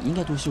是你应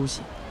该多休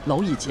息，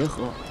劳逸结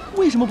合。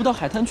为什么不到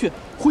海滩去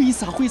挥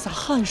洒挥洒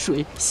汗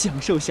水，享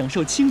受享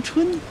受青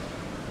春呢？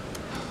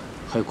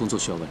还有工作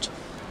需要完成，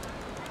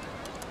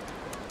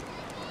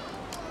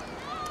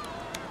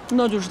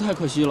那就是太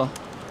可惜了。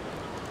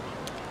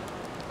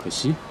可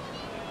惜。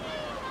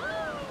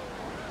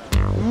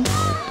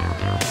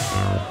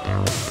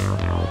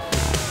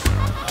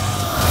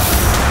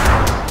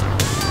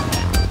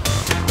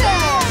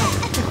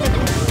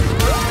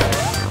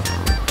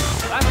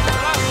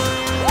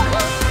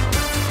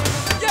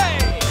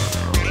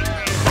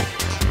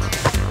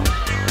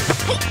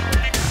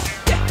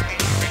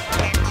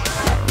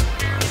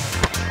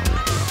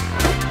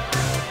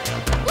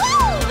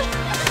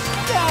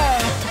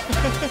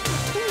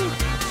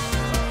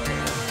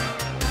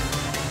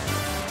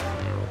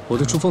我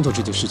对出风头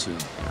这件事情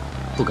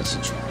不感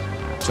兴趣，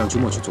让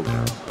君莫去做。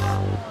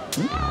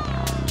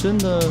真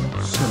的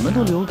什么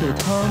都留给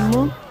他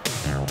吗？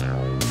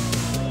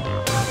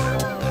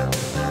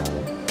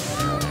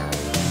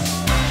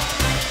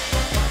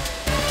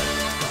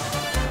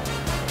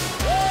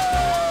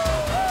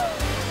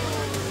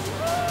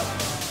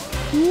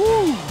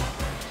哇，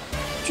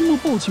君莫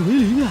抱起为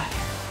邻哎！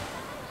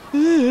哎，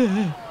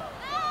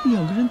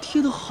两个人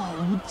贴得好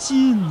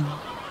近啊！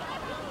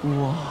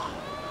哇！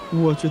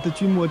我觉得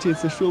君莫这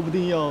次说不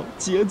定要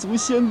捷足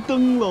先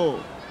登喽！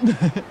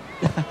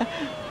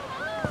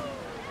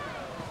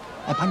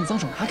哎，把你脏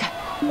手拿开！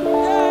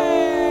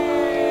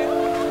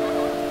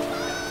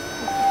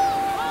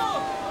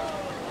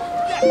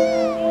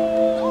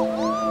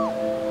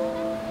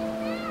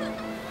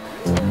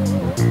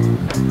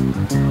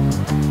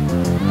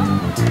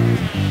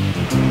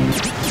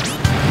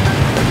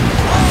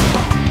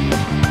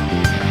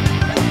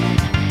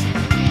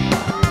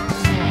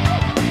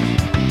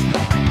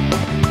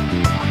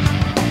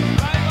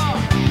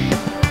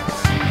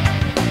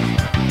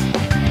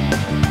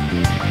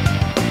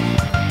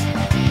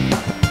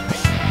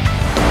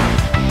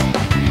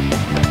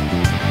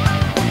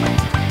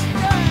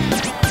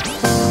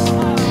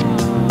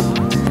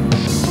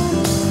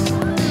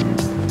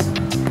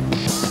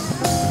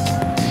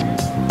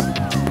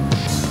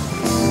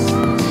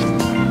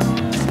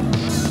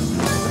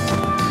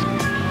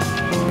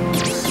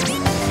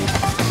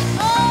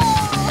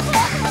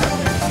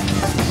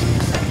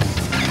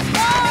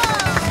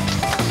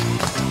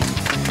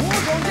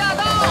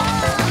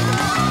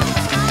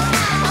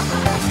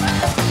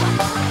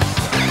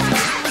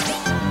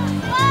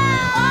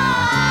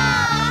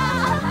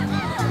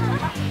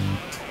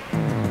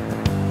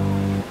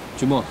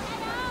君莫，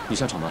你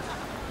下场吧。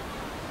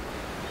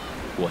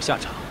我下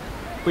场？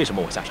为什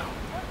么我下场？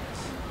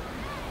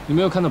你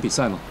没有看到比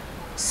赛吗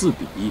？4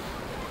比1，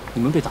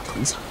你们被打得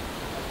很惨。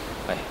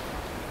哎，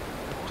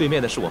对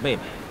面的是我妹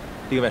妹，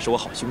另外是我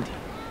好兄弟，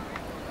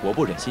我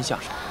不忍心下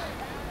手。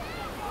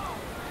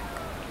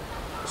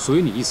所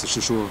以你意思是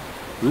说，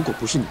如果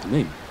不是你的妹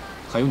妹，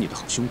还有你的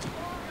好兄弟，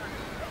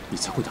你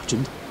才会打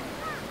真的？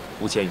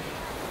吴千羽，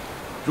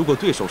如果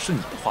对手是你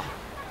的话，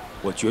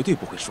我绝对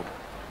不会输。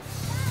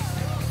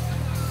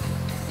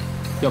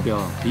要不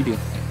要比比？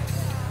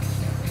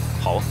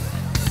好啊，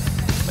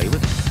没问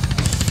题。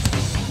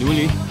李文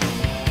林，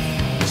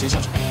你先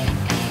下场。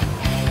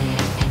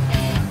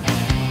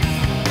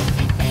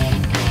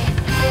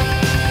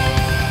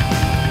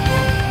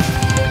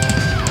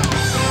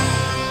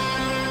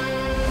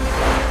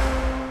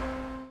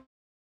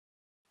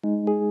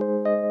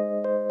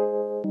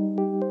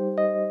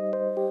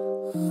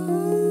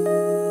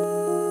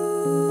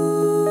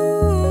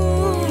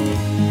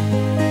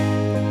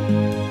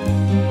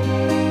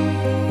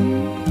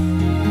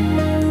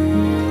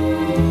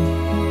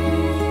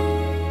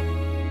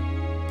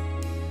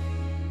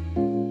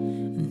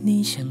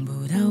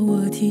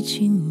比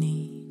起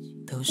你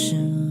都是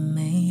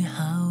美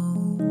好。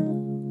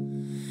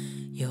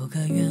有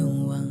个愿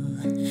望，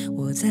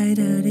我在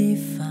的地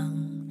方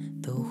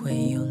都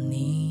会有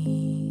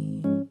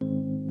你。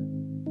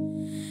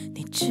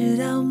你知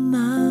道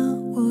吗？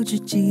我只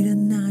记得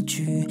那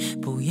句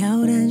不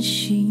要担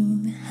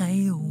心，还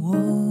有我，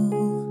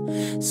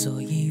所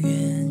以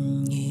愿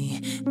意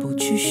不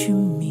去寻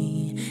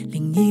觅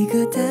另一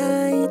个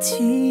代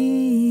替。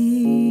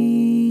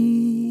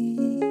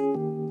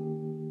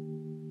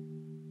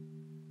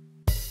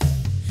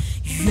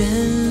原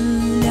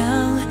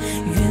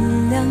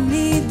谅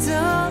你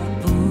的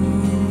不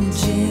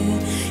解，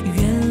原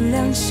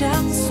谅像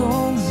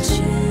从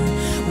前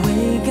未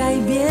改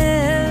变，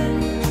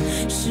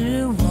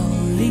是我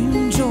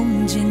临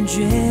终坚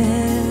决。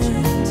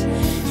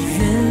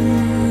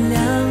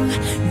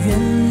原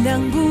谅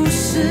不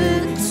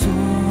是妥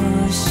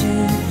协，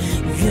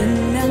原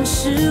谅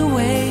是为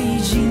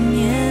纪念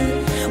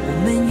我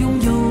们拥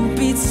有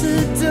彼此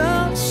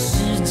的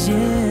时间。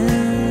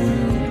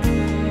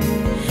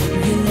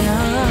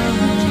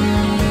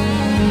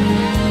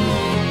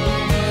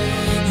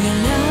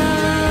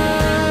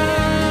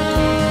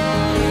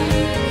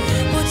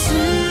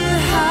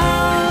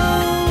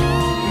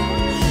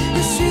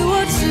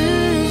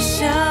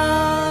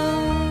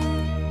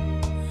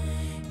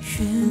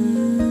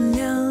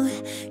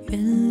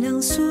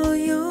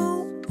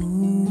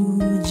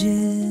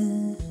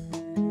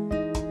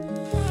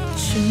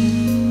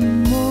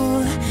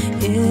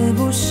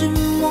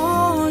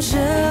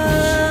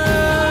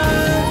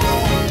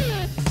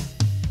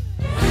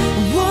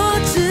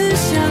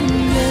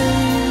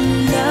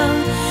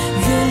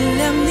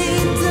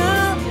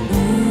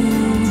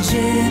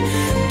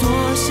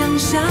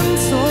像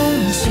从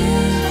前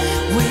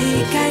未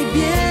改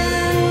变。